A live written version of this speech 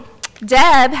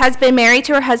Deb has been married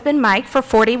to her husband Mike for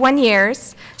 41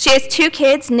 years. She has 2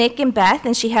 kids, Nick and Beth,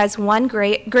 and she has 1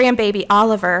 great grandbaby,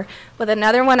 Oliver, with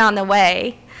another one on the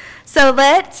way. So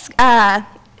let's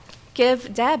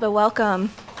give Deb a welcome.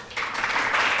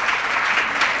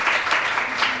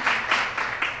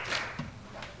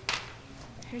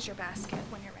 Here's your basket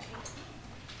when you're ready.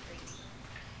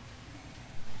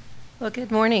 Well,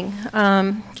 good morning.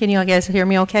 Can you all guys hear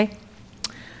me okay?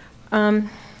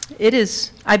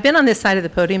 I've been on this side of the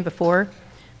podium before,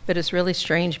 but it's really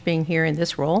strange being here in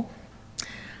this role.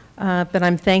 But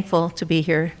I'm thankful to be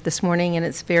here this morning, and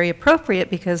it's very appropriate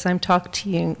because I'm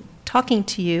talking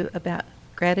to you about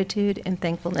gratitude and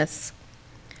thankfulness.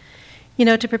 You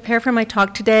know, to prepare for my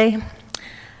talk today,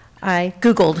 I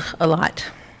Googled a lot.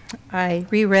 I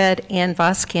reread Ann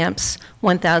Voskamp's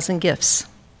 1,000 Gifts.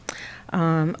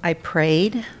 I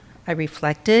prayed, I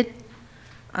reflected.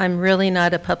 I'm really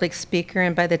not a public speaker,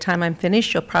 and by the time I'm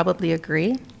finished, you'll probably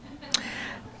agree.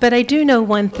 But I do know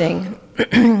one thing.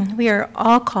 We are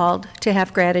all called to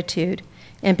have gratitude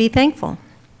and be thankful.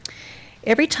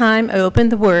 Every time I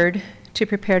opened the Word to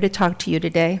prepare to talk to you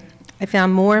today, I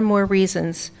found more and more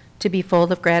reasons to be full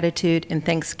of gratitude and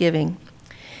thanksgiving.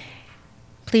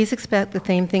 Please expect the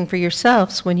same thing for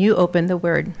yourselves when you open the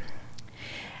Word.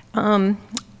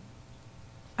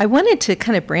 I wanted to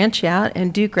kind of branch out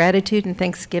and do gratitude and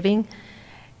thanksgiving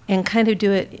and kind of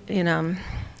do it in I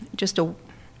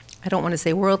don't want to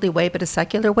say worldly way, but a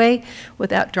secular way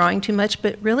without drawing too much.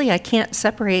 But really, I can't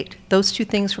separate those two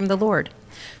things from the Lord.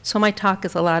 So my talk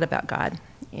is a lot about God,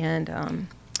 and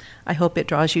I hope it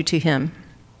draws you to Him.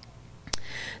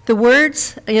 The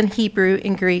words in Hebrew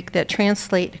and Greek that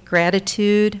translate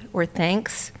gratitude or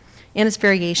thanks and its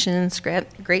variations,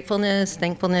 gratefulness,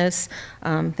 thankfulness,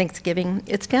 thanksgiving,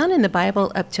 it's found in the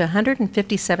Bible up to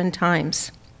 157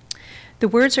 times. The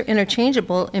words are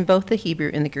interchangeable in both the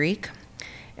Hebrew and the Greek.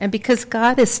 And because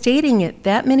God is stating it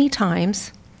that many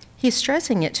times, He's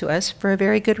stressing it to us for a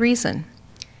very good reason.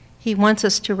 He wants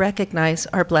us to recognize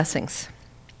our blessings.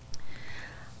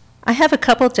 I have a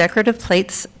couple decorative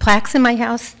plaques in my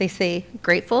house. They say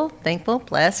grateful, thankful,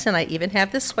 blessed, and I even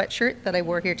have this sweatshirt that I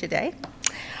wore here today.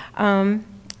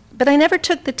 But I never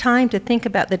took the time to think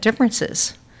about the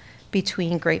differences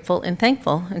between grateful and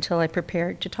thankful until I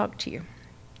prepared to talk to you.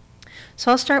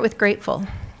 So I'll start with grateful.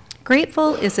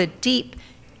 Grateful is a deep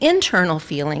internal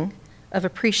feeling of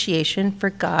appreciation for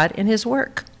God and His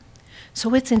work.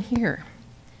 So it's in here.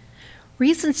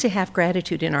 Reasons to have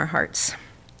gratitude in our hearts.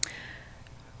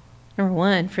 Number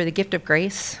 1, for the gift of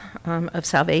grace of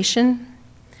salvation.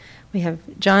 We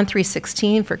have John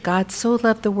 3:16, for God so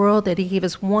loved the world that He gave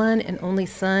His one and only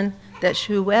Son, that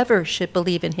whoever should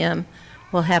believe in Him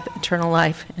will have eternal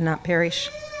life and not perish.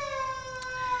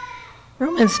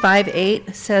 Romans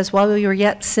 5:8 says, while we were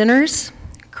yet sinners,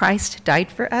 Christ died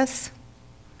for us.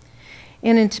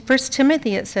 And in 1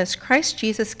 Timothy it says, Christ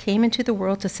Jesus came into the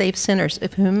world to save sinners,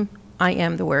 of whom I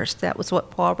am the worst. That was what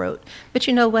Paul wrote. But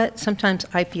you know what? Sometimes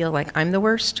I feel like I'm the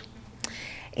worst.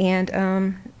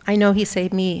 And I know He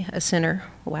saved me, a sinner.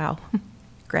 Wow.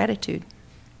 Gratitude.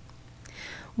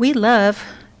 We love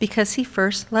because He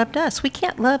first loved us. We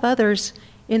can't love others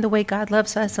in the way God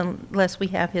loves us unless we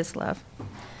have His love.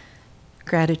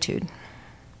 Gratitude.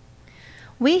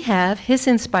 We have His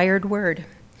inspired word.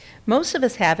 Most of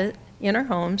us have it in our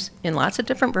homes in lots of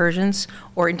different versions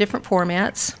or in different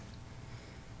formats.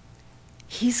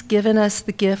 He's given us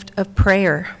the gift of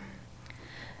prayer.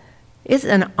 It's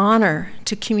an honor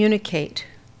to communicate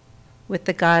with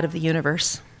the God of the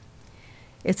universe.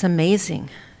 It's amazing,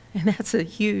 and that's a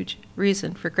huge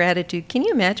reason for gratitude. Can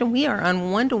you imagine? We are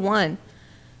on one-to-one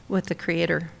with the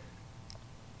Creator.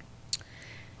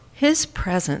 His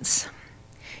presence.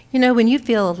 You know, when you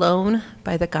feel alone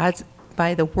by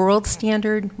the world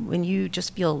standard, when you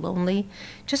just feel lonely,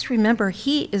 just remember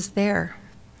He is there.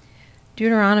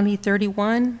 Deuteronomy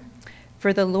 31,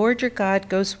 for the Lord your God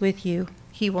goes with you.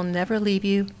 He will never leave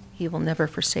you. He will never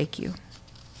forsake you.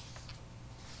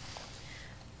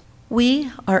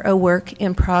 We are a work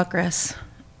in progress.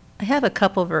 I have a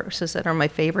couple verses that are my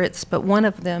favorites, but one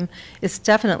of them is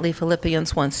definitely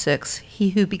Philippians 1:6. He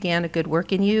who began a good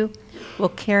work in you will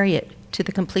carry it to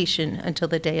the completion until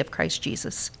the day of Christ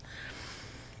Jesus.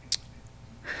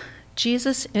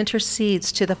 Jesus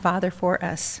intercedes to the Father for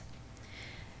us.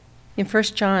 In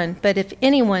 1 John, but if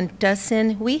anyone does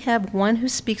sin, we have one who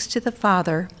speaks to the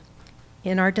Father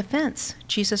in our defense,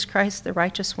 Jesus Christ, the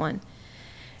righteous one.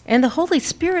 And the Holy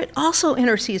Spirit also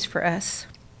intercedes for us.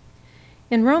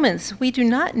 In Romans, we do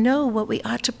not know what we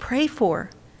ought to pray for,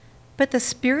 but the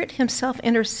Spirit Himself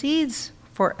intercedes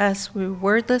for us with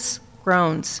wordless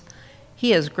groans.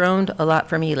 He has groaned a lot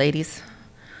for me, ladies.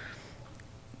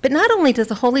 But not only does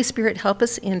the Holy Spirit help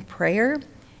us in prayer,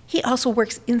 he also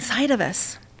works inside of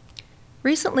us.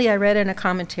 Recently, I read in a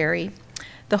commentary,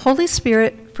 the Holy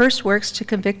Spirit first works to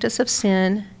convict us of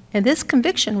sin, and this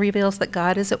conviction reveals that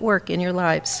God is at work in your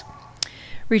lives.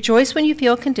 Rejoice when you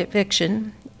feel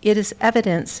conviction. It is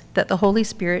evidence that the Holy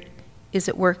Spirit is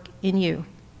at work in you.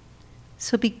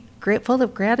 So be grateful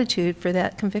of gratitude for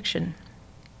that conviction.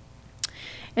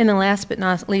 And the last but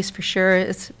not least, for sure,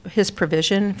 is his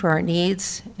provision for our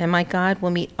needs. And my God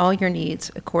will meet all your needs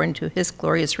according to his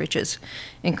glorious riches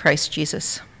in Christ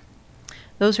Jesus.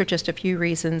 Those are just a few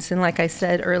reasons. And like I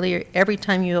said earlier, every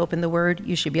time you open the Word,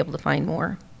 you should be able to find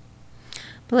more.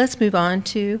 But let's move on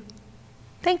to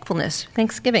thankfulness,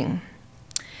 thanksgiving.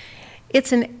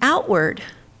 It's an outward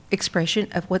expression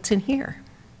of what's in here.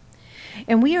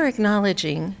 And we are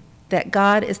acknowledging that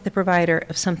God is the provider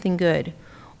of something good.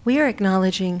 We are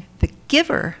acknowledging the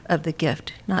giver of the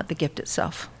gift, not the gift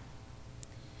itself.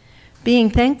 Being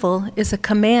thankful is a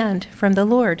command from the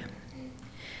Lord.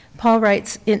 Paul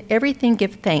writes, "In everything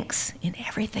give thanks, in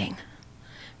everything.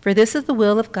 For this is the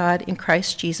will of God in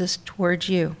Christ Jesus towards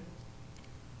you."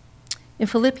 In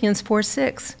Philippians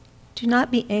 4:6, "Do not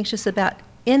be anxious about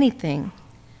anything,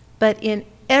 but in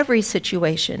every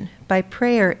situation, by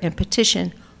prayer and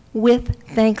petition, with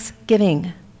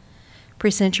thanksgiving,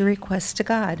 present your requests to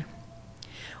God."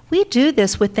 We do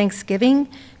this with thanksgiving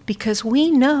because we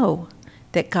know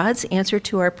that God's answer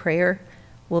to our prayer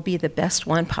will be the best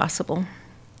one possible.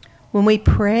 When we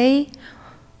pray,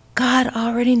 God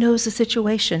already knows the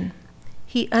situation.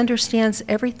 He understands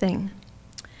everything.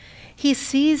 He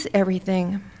sees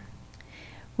everything.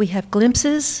 We have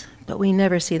glimpses, but we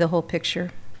never see the whole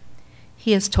picture.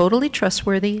 He is totally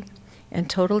trustworthy and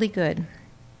totally good.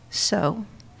 So,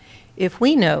 if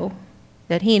we know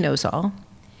that he knows all,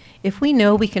 if we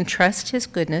know we can trust his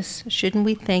goodness, shouldn't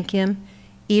we thank him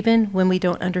even when we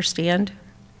don't understand,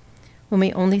 when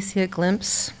we only see a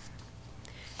glimpse?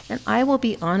 And I will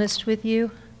be honest with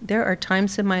you, there are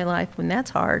times in my life when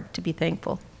that's hard to be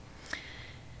thankful.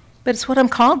 But it's what I'm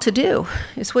called to do.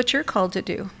 It's what you're called to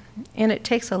do. And it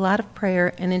takes a lot of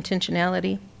prayer and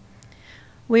intentionality.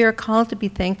 We are called to be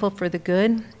thankful for the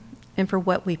good and for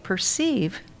what we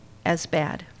perceive as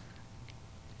bad.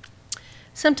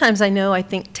 Sometimes I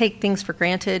take things for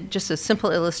granted, just a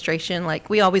simple illustration, like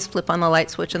we always flip on the light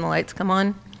switch and the lights come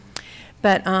on.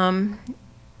 But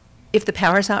if the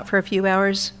power's out for a few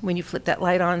hours, when you flip that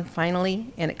light on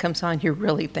finally and it comes on, you're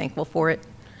really thankful for it.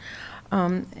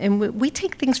 And we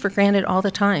take things for granted all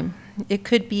the time. It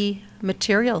could be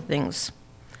material things,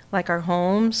 like our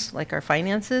homes, like our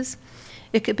finances.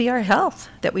 It could be our health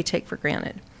that we take for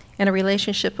granted, and a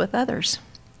relationship with others.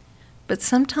 But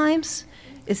sometimes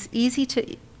it's easy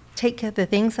to take the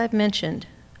things I've mentioned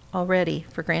already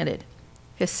for granted.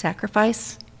 His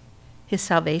sacrifice, his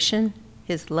salvation,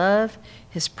 his love,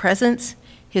 his presence,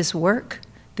 his work,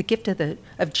 the gift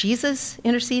of Jesus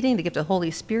interceding, the gift of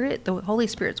the Holy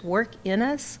Spirit's work in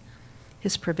us,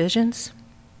 his provisions.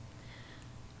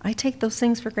 I take those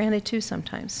things for granted too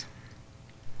sometimes.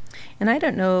 And I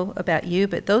don't know about you,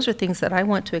 but those are things that I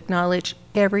want to acknowledge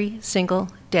every single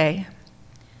day,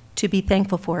 to be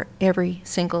thankful for every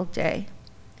single day.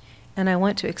 And I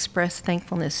want to express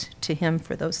thankfulness to him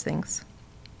for those things.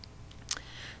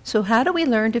 So how do we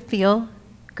learn to feel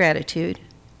gratitude?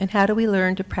 And how do we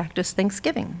learn to practice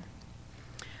thanksgiving?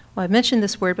 Well, I've mentioned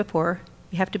this word before.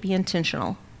 You have to be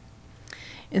intentional.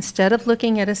 Instead of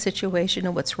looking at a situation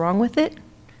and what's wrong with it,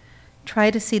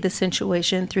 try to see the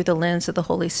situation through the lens of the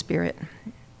Holy Spirit.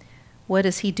 What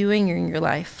is he doing in your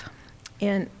life?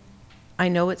 And I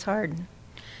know it's hard.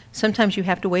 Sometimes you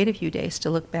have to wait a few days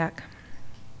to look back.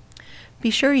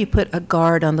 Be sure you put a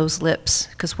guard on those lips,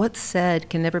 because what's said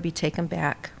can never be taken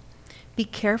back. Be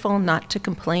careful not to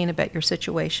complain about your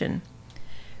situation.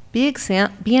 Be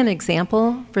an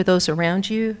example for those around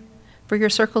you, for your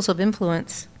circles of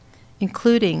influence,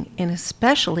 including and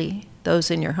especially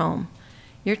those in your home.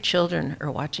 Your children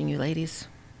are watching you, ladies.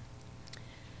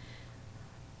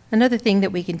 Another thing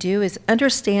that we can do is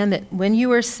understand that when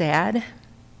you are sad,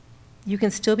 you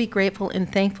can still be grateful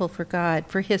and thankful for God,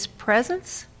 for his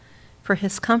presence, for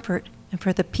his comfort, and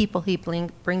for the people he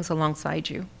brings alongside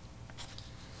you.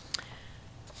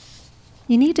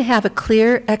 You need to have a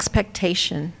clear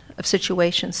expectation of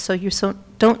situations so you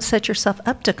don't set yourself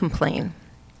up to complain.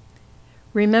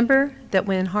 Remember that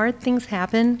when hard things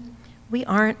happen, we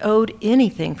aren't owed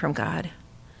anything from God,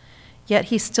 yet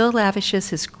he still lavishes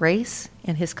his grace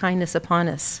and his kindness upon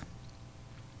us.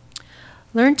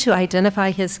 Learn to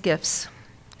identify his gifts,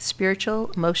 spiritual,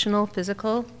 emotional,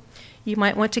 physical. You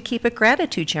might want to keep a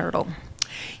gratitude journal.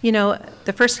 You know,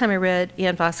 the first time I read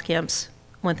Ann Voskamp's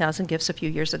 1,000 Gifts a few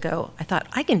years ago, I thought,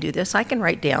 I can do this. I can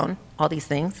write down all these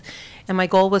things. And my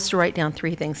goal was to write down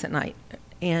 3 things at night.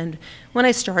 And when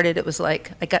I started, it was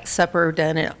like I got supper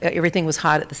done and everything was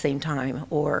hot at the same time,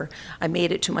 or I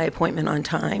made it to my appointment on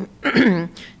time,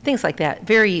 things like that,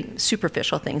 very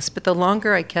superficial things. But the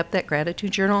longer I kept that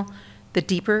gratitude journal, the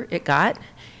deeper it got,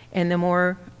 and the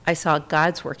more I saw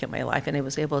God's work in my life, and I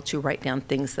was able to write down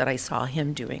things that I saw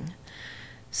Him doing.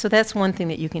 So that's one thing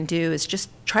that you can do, is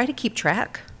just try to keep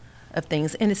track of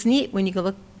things. And it's neat when you go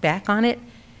look back on it,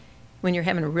 when you're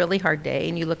having a really hard day,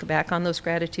 and you look back on those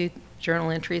gratitude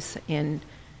journal entries, and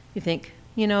you think,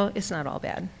 it's not all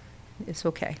bad. It's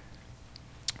okay.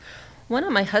 One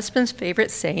of my husband's favorite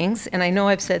sayings, and I know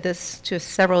I've said this to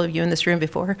several of you in this room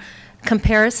before,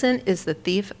 comparison is the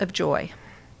thief of joy.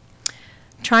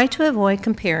 Try to avoid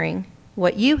comparing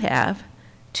what you have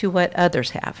to what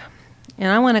others have.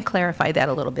 And I want to clarify that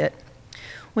a little bit.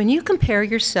 When you compare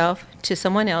yourself to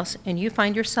someone else and you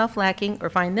find yourself lacking or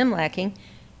find them lacking,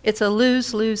 it's a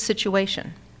lose-lose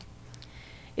situation.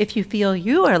 If you feel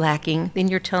you are lacking, then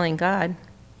you're telling God,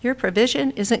 your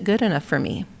provision isn't good enough for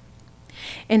me.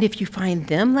 And if you find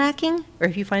them lacking, or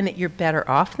if you find that you're better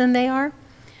off than they are,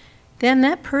 then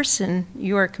that person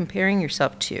you are comparing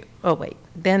yourself to,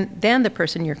 then the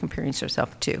person you're comparing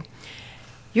yourself to,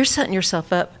 you're setting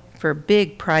yourself up for a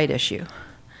big pride issue.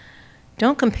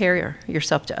 Don't compare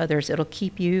yourself to others. It'll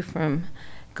keep you from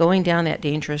going down that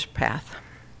dangerous path.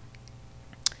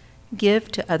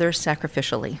 Give to others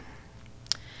sacrificially.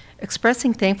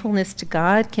 Expressing thankfulness to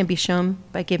God can be shown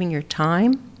by giving your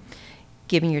time,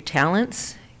 giving your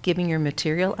talents, giving your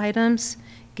material items,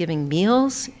 giving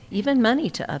meals, even money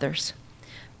to others.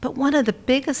 But one of the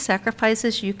biggest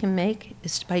sacrifices you can make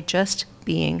is by just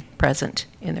being present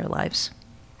in their lives.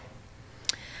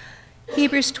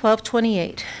 Hebrews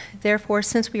 12:28. Therefore,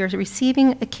 since we are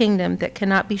receiving a kingdom that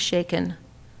cannot be shaken,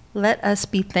 let us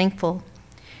be thankful,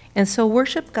 and so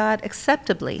worship God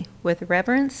acceptably with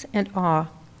reverence and awe.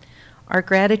 Our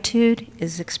gratitude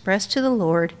is expressed to the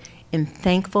Lord in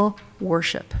thankful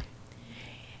worship.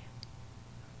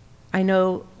 I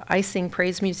know I sing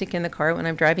praise music in the car when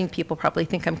I'm driving. People probably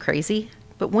think I'm crazy.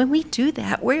 But when we do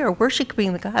that, we are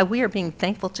worshiping the God. We are being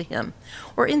thankful to Him.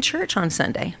 Or in church on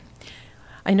Sunday.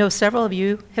 I know several of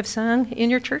you have sung in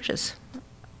your churches.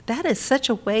 That is such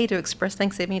a way to express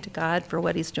thanksgiving to God for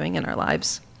what He's doing in our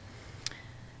lives.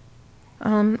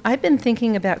 I've been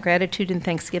thinking about gratitude and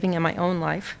thanksgiving in my own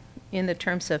life in the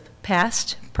terms of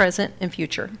past, present, and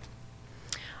future.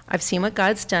 I've seen what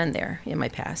God's done there in my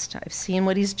past. I've seen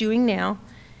what He's doing now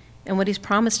and what He's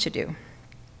promised to do.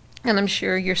 And I'm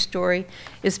sure your story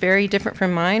is very different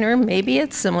from mine, or maybe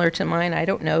it's similar to mine. I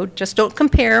don't know. Just don't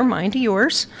compare mine to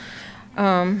yours.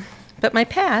 But my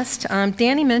past,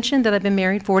 Danny mentioned that I've been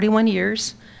married 41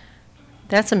 years.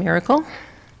 That's a miracle.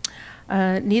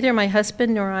 Neither my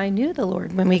husband nor I knew the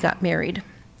Lord when we got married.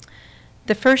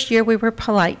 The first year we were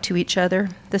polite to each other.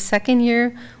 The second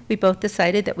year we both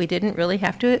decided that we didn't really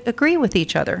have to agree with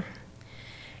each other.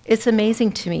 It's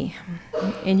amazing to me,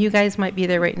 and you guys might be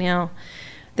there right now,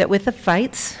 that with the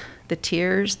fights, the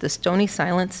tears, the stony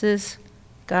silences,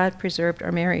 God preserved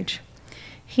our marriage.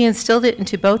 He instilled it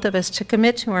into both of us to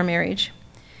commit to our marriage.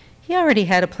 He already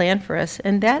had a plan for us,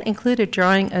 and that included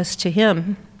drawing us to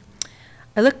Him.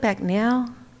 I look back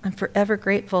now, I'm forever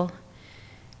grateful.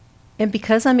 And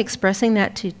because I'm expressing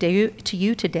that to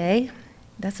you today,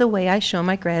 that's a way I show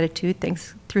my gratitude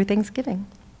through Thanksgiving.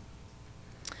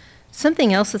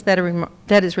 Something else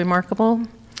that is remarkable,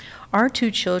 our 2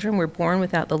 children were born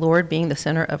without the Lord being the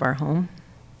center of our home.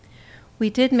 We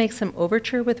did make some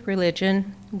overture with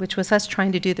religion, which was us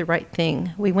trying to do the right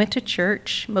thing. We went to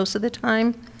church most of the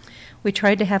time. We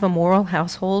tried to have a moral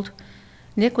household.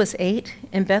 Nick was 8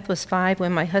 and Beth was 5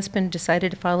 when my husband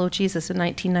decided to follow Jesus in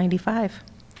 1995.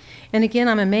 And again,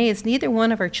 I'm amazed neither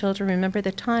one of our children remember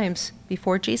the times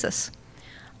before Jesus.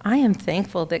 I am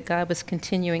thankful that God was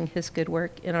continuing His good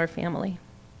work in our family.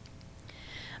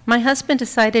 My husband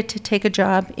decided to take a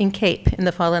job in Cape in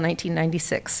the fall of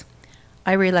 1996.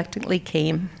 I reluctantly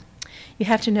came. You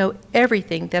have to know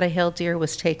everything that I held dear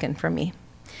was taken from me.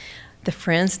 The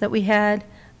friends that we had,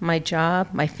 my job,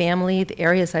 my family, the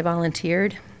areas I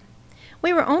volunteered.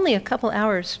 We were only a couple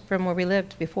hours from where we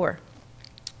lived before,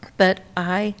 but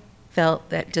I felt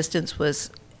that distance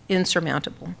was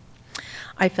insurmountable.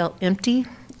 I felt empty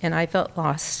and I felt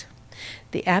lost.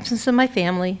 The absence of my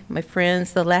family, my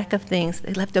friends, the lack of things,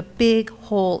 they left a big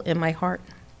hole in my heart.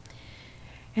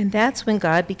 And that's when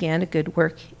God began a good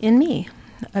work in me.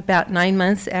 About 9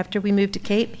 months after we moved to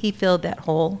Cape, He filled that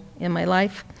hole in my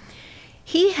life.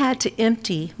 He had to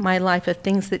empty my life of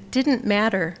things that didn't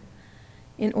matter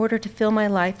in order to fill my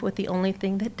life with the only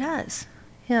thing that does,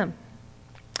 Him.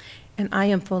 And I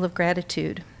am full of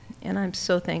gratitude, and I'm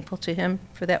so thankful to Him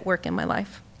for that work in my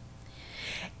life.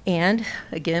 And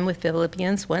again, with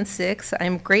Philippians 1:6,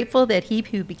 I'm grateful that He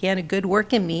who began a good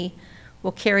work in me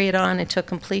will carry it on until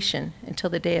completion, until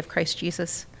the day of Christ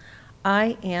Jesus.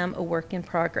 I am a work in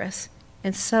progress,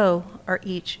 and so are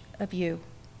each of you.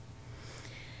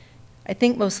 I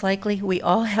think most likely we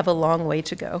all have a long way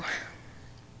to go.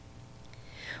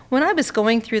 When I was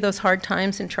going through those hard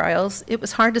times and trials, it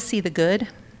was hard to see the good,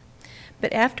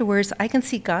 but afterwards I can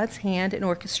see God's hand and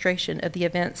orchestration of the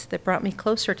events that brought me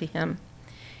closer to Him,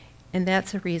 and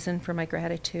that's a reason for my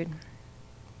gratitude.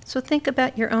 So think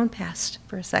about your own past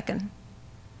for a second.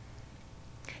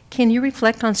 Can you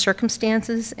reflect on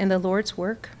circumstances and the Lord's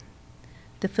work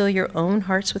to fill your own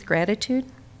hearts with gratitude?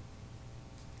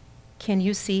 Can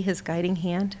you see His guiding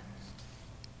hand?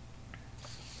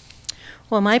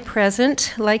 Well, my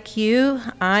present, like you,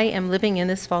 I am living in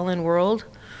this fallen world.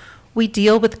 We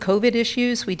deal with COVID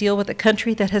issues. We deal with a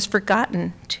country that has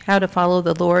forgotten how to follow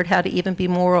the Lord, how to even be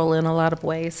moral in a lot of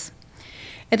ways.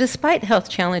 And despite health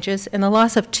challenges and the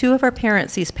loss of 2 of our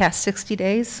parents these past 60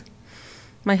 days,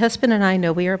 my husband and I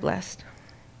know we are blessed.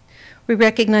 We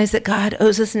recognize that God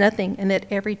owes us nothing and that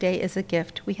every day is a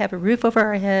gift. We have a roof over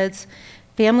our heads,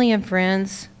 family and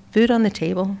friends, food on the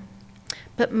table.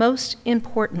 But most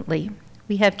importantly,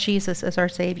 we have Jesus as our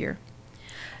Savior.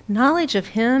 Knowledge of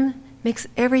Him makes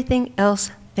everything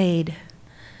else fade.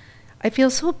 I feel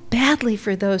so badly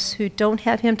for those who don't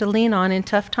have Him to lean on in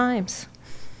tough times.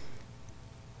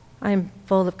 I'm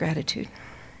full of gratitude.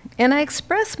 And I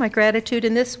express my gratitude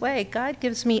in this way. God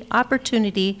gives me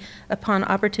opportunity upon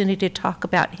opportunity to talk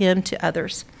about Him to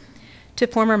others. To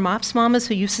former MOPS mamas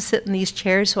who used to sit in these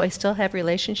chairs who I still have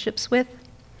relationships with.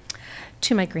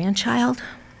 To my grandchild.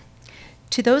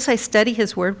 To those I study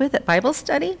His Word with at Bible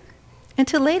study. And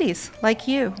to ladies like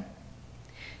you.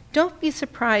 Don't be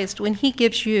surprised when He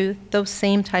gives you those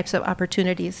same types of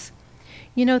opportunities.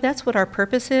 You know, that's what our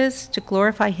purpose is, to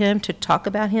glorify Him, to talk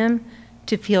about Him,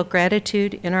 to feel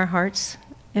gratitude in our hearts,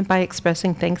 and by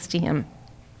expressing thanks to Him.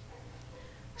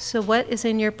 So what is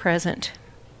in your present?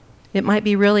 It might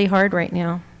be really hard right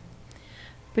now,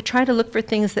 but try to look for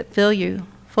things that fill you,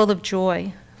 full of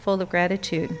joy, full of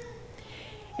gratitude.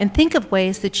 And think of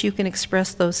ways that you can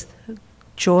express those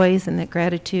joys and that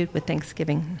gratitude with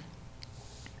thanksgiving.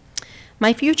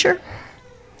 My future,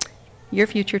 your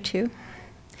future too.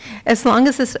 As long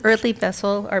as this earthly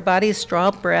vessel, our bodies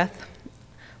draw breath,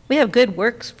 we have good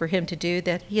works for Him to do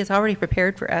that He has already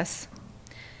prepared for us.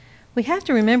 We have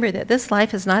to remember that this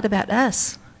life is not about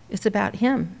us, it's about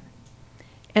Him.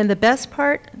 And the best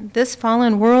part, this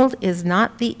fallen world is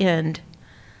not the end.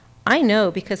 I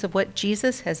know because of what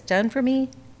Jesus has done for me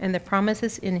and the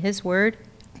promises in His Word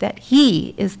that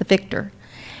He is the victor,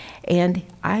 and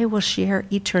I will share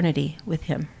eternity with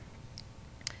Him.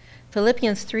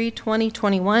 Philippians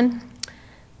 3:20-21,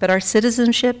 but our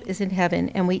citizenship is in heaven,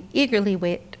 and we eagerly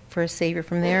wait for a Savior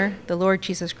from there, the Lord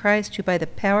Jesus Christ, who by the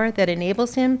power that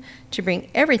enables Him to bring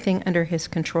everything under His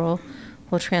control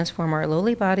will transform our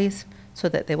lowly bodies so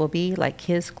that they will be like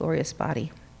His glorious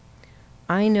body.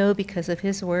 I know because of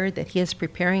His Word that He is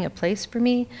preparing a place for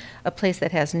me, a place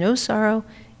that has no sorrow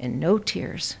and no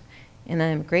tears, and I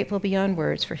am grateful beyond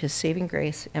words for His saving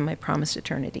grace and my promised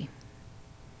eternity.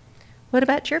 What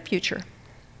about your future?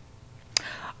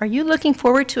 Are you looking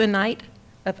forward to a night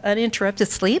of uninterrupted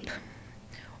sleep?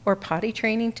 Or potty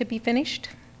training to be finished?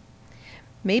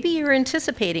 Maybe you're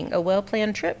anticipating a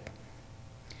well-planned trip.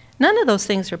 None of those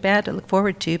things are bad to look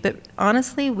forward to, but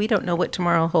honestly, we don't know what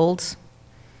tomorrow holds.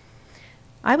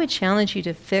 I would challenge you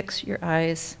to fix your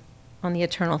eyes on the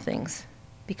eternal things,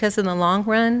 because in the long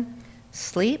run,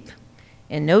 sleep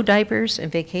and no diapers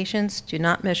and vacations do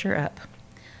not measure up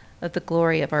of the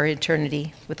glory of our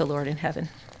eternity with the Lord in heaven.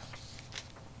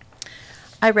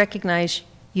 I recognize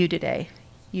you today,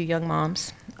 you young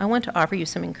moms. I want to offer you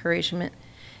some encouragement.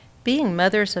 Being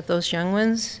mothers of those young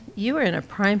ones, you are in a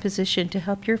prime position to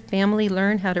help your family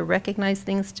learn how to recognize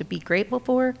things to be grateful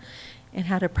for and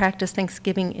how to practice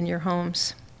Thanksgiving in your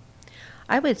homes.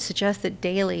 I would suggest that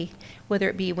daily, whether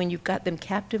it be when you've got them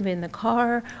captive in the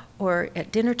car or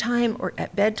at dinner time or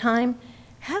at bedtime,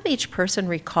 have each person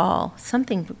recall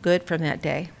something good from that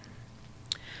day.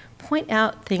 Point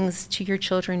out things to your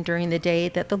children during the day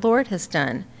that the Lord has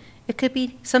done. It could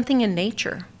be something in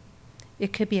nature.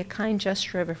 It could be a kind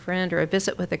gesture of a friend or a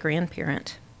visit with a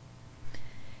grandparent.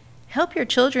 Help your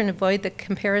children avoid the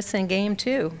comparison game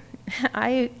too.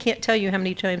 I can't tell you how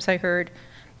many times I heard,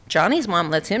 Johnny's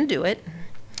mom lets him do it.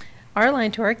 Our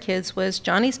line to our kids was,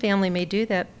 Johnny's family may do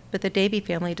that, but the Davy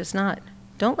family does not.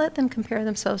 Don't let them compare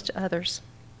themselves to others.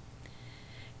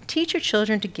 Teach your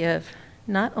children to give,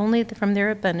 not only from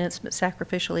their abundance, but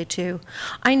sacrificially too.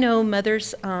 I know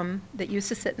mothers that used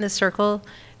to sit in a circle,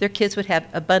 their kids would have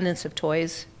abundance of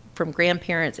toys from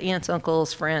grandparents, aunts,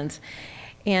 uncles, friends,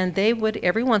 and they would,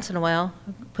 every once in a while,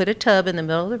 put a tub in the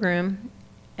middle of the room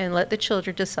and let the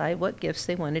children decide what gifts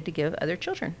they wanted to give other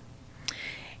children.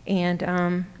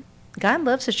 And God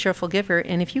loves a cheerful giver,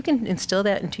 and if you can instill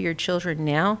that into your children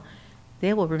now,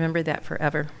 they will remember that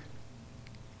forever.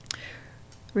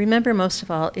 Remember, most of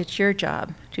all, it's your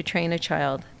job to train a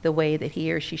child the way that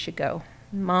he or she should go.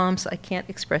 Moms, I can't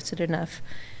express it enough.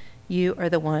 You are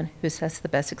the one who sets the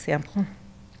best example.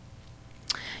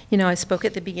 You know, I spoke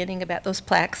at the beginning about those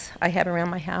plaques I have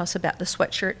around my house about the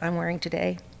sweatshirt I'm wearing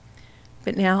today.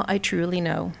 But now I truly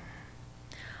know.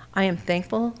 I am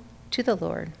thankful to the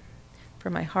Lord,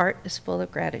 for my heart is full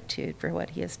of gratitude for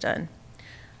what he has done.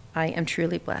 I am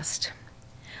truly blessed.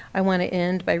 I want to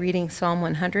end by reading Psalm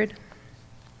 100.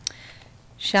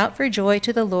 Shout for joy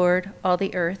to the Lord, all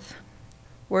the earth.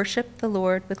 Worship the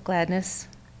Lord with gladness.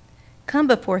 Come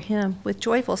before him with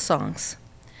joyful songs.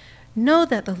 Know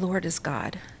that the Lord is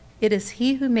God. It is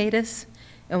he who made us,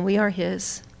 and we are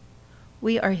his.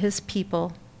 We are his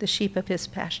people, the sheep of his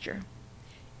pasture.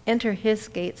 Enter his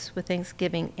gates with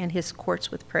thanksgiving and his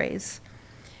courts with praise.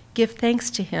 Give thanks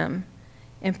to him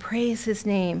and praise his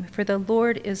name, for the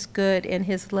Lord is good and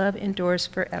his love endures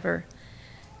forever.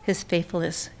 His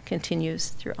faithfulness continues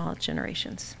through all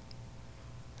generations.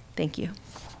 Thank you.